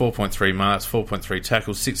 handballs, 4.3 marks, 4.3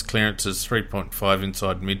 tackles, 6 clearances, 3.5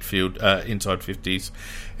 inside midfield, inside 50s,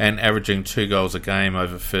 and averaging 2 goals a game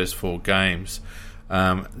over the first 4 games.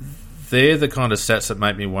 They're the kind of stats that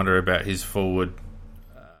make me wonder about his forward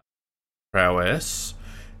prowess.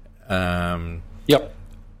 Yep.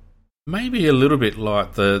 Maybe a little bit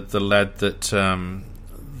like the lad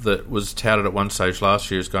that was touted at one stage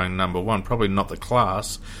last year as going number 1. Probably not the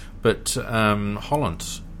class, but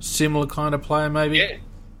Holland, similar kind of player, maybe.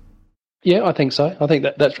 Yeah, I think so. I think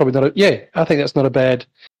that's probably not I think that's not a bad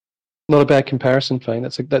comparison, Fane.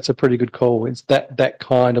 That's a pretty good call. It's that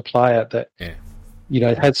kind of player that you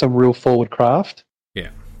know had some real forward craft.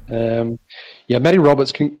 Yeah. Matty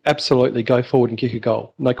Roberts can absolutely go forward and kick a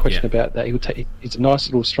goal. No question about that. He's a nice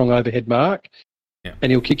little strong overhead mark,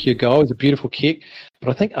 and he'll kick you a goal. It's a beautiful kick. But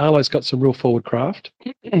I think Arlo's got some real forward craft,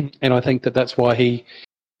 and I think that's why he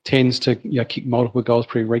tends to kick multiple goals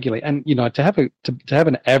pretty regularly. And you know, to have an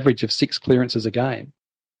average of 6 clearances a game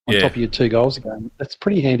on top of your 2 goals a game, that's a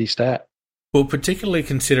pretty handy stat. Well, particularly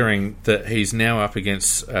considering that he's now up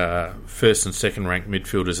against first and second ranked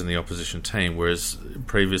midfielders in the opposition team, whereas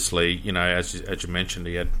previously, you know, as you mentioned,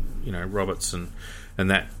 he had, you know, Roberts and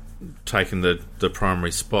that taken the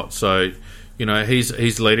primary spot. So, you know,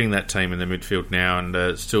 he's leading that team in the midfield now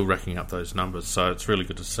and still racking up those numbers. So it's really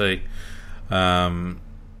good to see.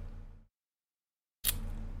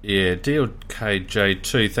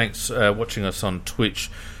 DLKJ2, thanks watching us on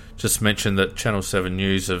Twitch. Just mentioned that Channel 7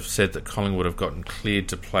 News have said that Collingwood have gotten cleared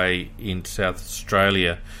to play in South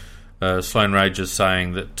Australia. Sloane Rangers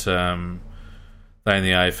saying that they in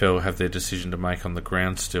the AFL have their decision to make on the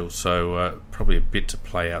ground still, so probably a bit to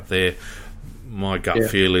play out there. My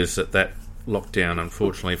gut feel is that lockdown,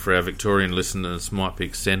 unfortunately for our Victorian listeners, might be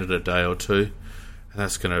extended a day or two, and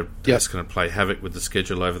that's going to play havoc with the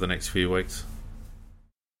schedule over the next few weeks.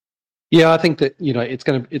 Yeah, I think that, you know, it's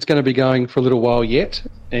going to be going for a little while yet,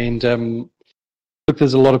 and look,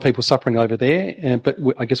 there's a lot of people suffering over there. But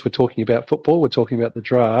I guess we're talking about football. We're talking about the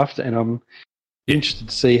draft, and I'm interested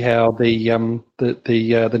to see how the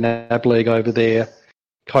NAB league over there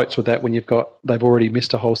copes with that when they've already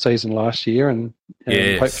missed a whole season last year, and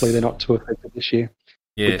hopefully they're not too affected this year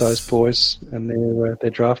with those boys and their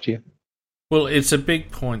draft year. Well, it's a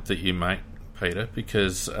big point that you make, Peter,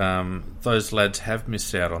 because those lads have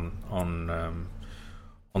missed out on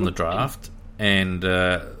the draft, and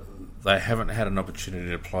they haven't had an opportunity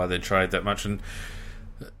to apply their trade that much. And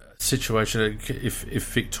situation, if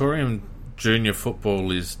Victorian junior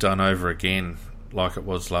football is done over again like it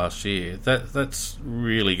was last year, that's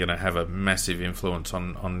really going to have a massive influence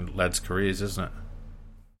on lads' careers, isn't it?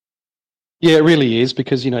 Yeah, it really is,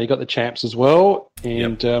 because you got the champs as well,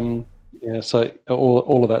 and so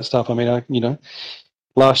all of that stuff. I mean,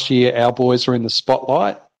 last year our boys were in the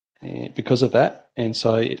spotlight because of that, and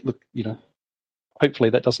so hopefully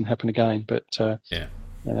that doesn't happen again. But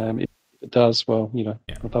if it does, well,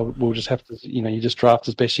 we'll just have to, you just draft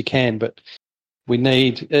as best you can. But we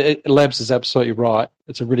need, Labs is absolutely right.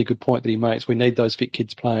 It's a really good point that he makes. We need those fit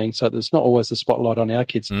kids playing, so there's not always the spotlight on our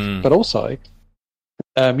kids, but also,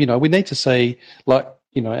 we need to see,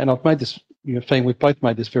 and I've made this, Fiend, we've both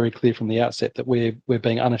made this very clear from the outset that we're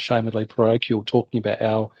being unashamedly parochial talking about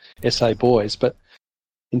our SA boys, but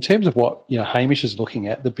in terms of what Hamish is looking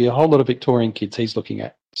at, there'd be a whole lot of Victorian kids he's looking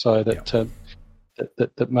at, so that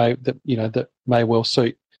that may well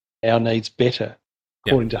suit our needs better,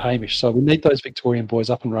 according to Hamish. So we need those Victorian boys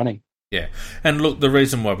up and running. Yeah, and look, the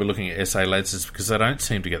reason why we're looking at SA lads is because they don't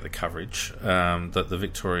seem to get the coverage that the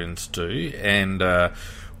Victorians do, and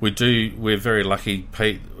we're very lucky,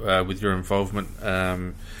 Pete, with your involvement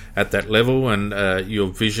at that level and your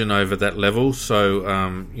vision over that level.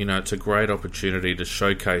 So it's a great opportunity to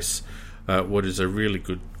showcase what is a really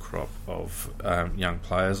good crop of young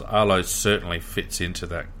players. Arlo certainly fits into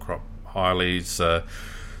that crop highly. He's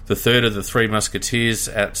the third of the three Musketeers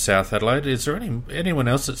at South Adelaide. Is there anyone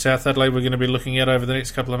else at South Adelaide we're going to be looking at over the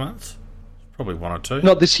next couple of months? Probably one or two.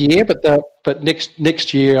 Not this year, but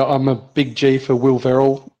next year I'm a big G for Will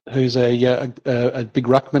Verrill, who's a big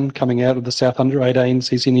ruckman coming out of the South Under-18s.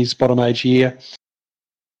 He's in his bottom age year.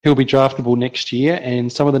 He'll be draftable next year,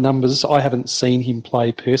 and some of the numbers, I haven't seen him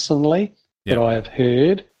play personally, but I have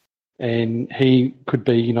heard, and he could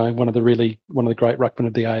be, one of the great ruckmen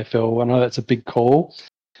of the AFL. I know that's a big call,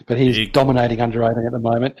 but he's dominating under-18 at the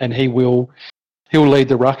moment, and he'll lead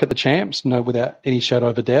the ruck at the champs, without any shadow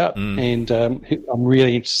of a doubt. And I'm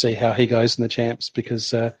really interested to see how he goes in the champs, because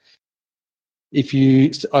some of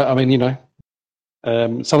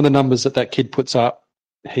the numbers that kid puts up,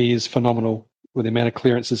 he is phenomenal with the amount of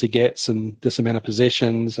clearances he gets and this amount of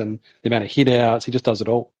possessions and the amount of hit outs. He just does it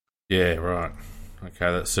all. Yeah, right. Okay,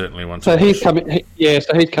 that's certainly one. So he's coming.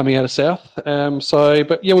 So he's coming out of South.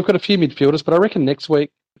 But we've got a few midfielders. But I reckon next week,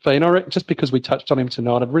 just because we touched on him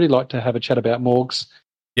tonight, I'd really like to have a chat about Morgs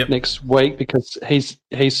next week, because he's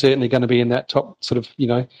certainly going to be in that top sort of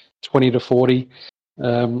 20 to 40.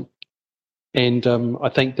 I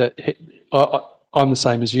think that I'm the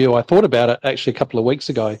same as you. I thought about it actually a couple of weeks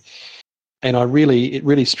ago, and it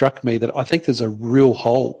really struck me that I think there's a real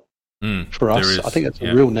hole for us. I think that's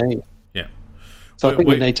a real need. Yeah. So I think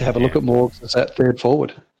we need to have a look at Morgs as that third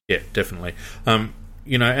forward. Yeah, definitely. And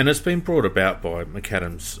it's been brought about by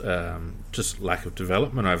McAdam's just lack of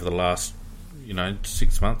development over the last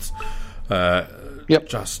 6 months.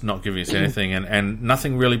 Just not giving us anything, and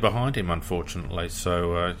nothing really behind him, unfortunately.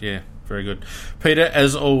 So very good, Peter.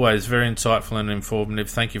 As always, very insightful and informative.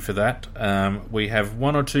 Thank you for that. We have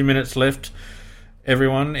 1 or 2 minutes left.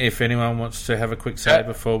 Everyone, if anyone wants to have a quick say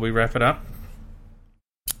before we wrap it up,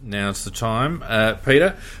 now's the time.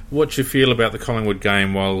 Peter, what do you feel about the Collingwood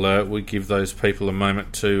game while we give those people a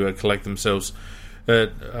moment to collect themselves? I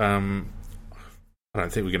don't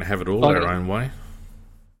think we're going to have it all our own way.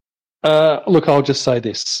 Look, I'll just say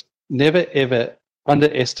this. Never, ever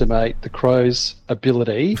underestimate the Crows'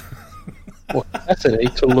 ability or capacity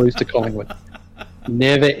to lose to Collingwood.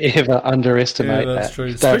 Never, ever underestimate that. That's true.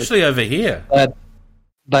 Especially over here.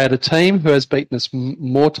 They are a team who has beaten us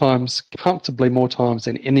comfortably more times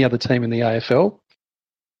than any other team in the AFL.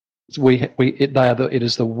 It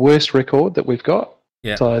is the worst record that we've got.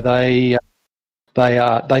 Yeah. So they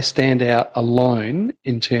stand out alone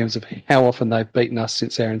in terms of how often they've beaten us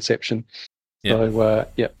since our inception. Yeah. So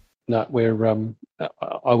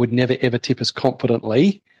I would never ever tip us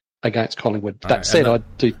confidently against Collingwood. That said, I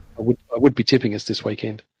would be tipping us this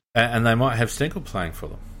weekend. And they might have Stengel playing for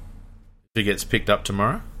them. If he gets picked up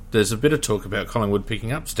tomorrow, there's a bit of talk about Collingwood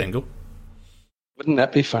picking up Stengel. Wouldn't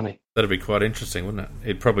that be funny? That'd be quite interesting, wouldn't it?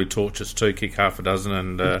 He'd probably torch us too, kick half a dozen,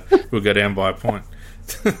 and we'll go down by a point.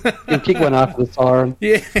 He'll kick one after the siren.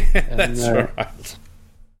 Yeah, that's right.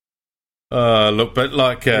 Look, but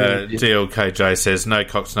like DLKJ says, no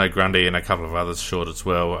Cox, no Grundy, and a couple of others short as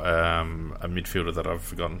well. A midfielder that I've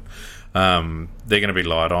forgotten. They're going to be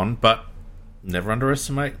light on, but never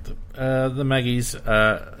underestimate the Maggies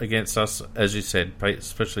against us, as you said, Pete,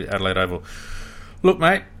 especially Adelaide Oval. Look,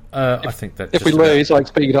 mate, I think that if we lose, I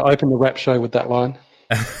expect you to open the rap show with that line.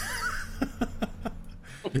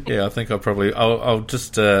 Yeah, I think I'll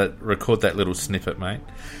just record that little snippet, mate.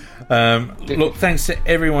 Look, thanks to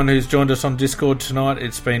everyone who's joined us on Discord tonight.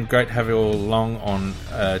 It's been great to have you all along on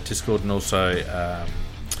Discord and also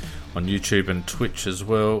on YouTube and Twitch as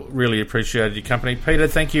well. Really appreciated your company. Peter,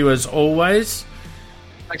 thank you as always.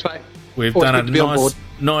 Thanks, mate. We've done a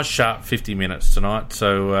nice sharp 50 minutes tonight,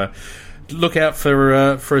 so look out for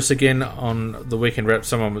us again on the Weekend Wrap.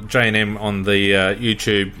 Someone with J&M on the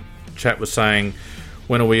YouTube chat was saying,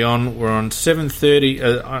 when are we on? We're on 7:30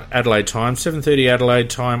 Adelaide time, 7:30 Adelaide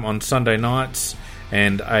time on Sunday nights,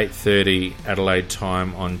 and 8:30 Adelaide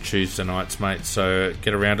time on Tuesday nights, mate. So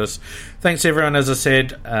get around us. Thanks, everyone, as I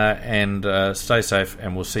said, and stay safe,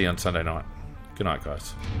 and we'll see you on Sunday night. Good night,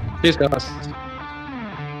 guys. Cheers, guys.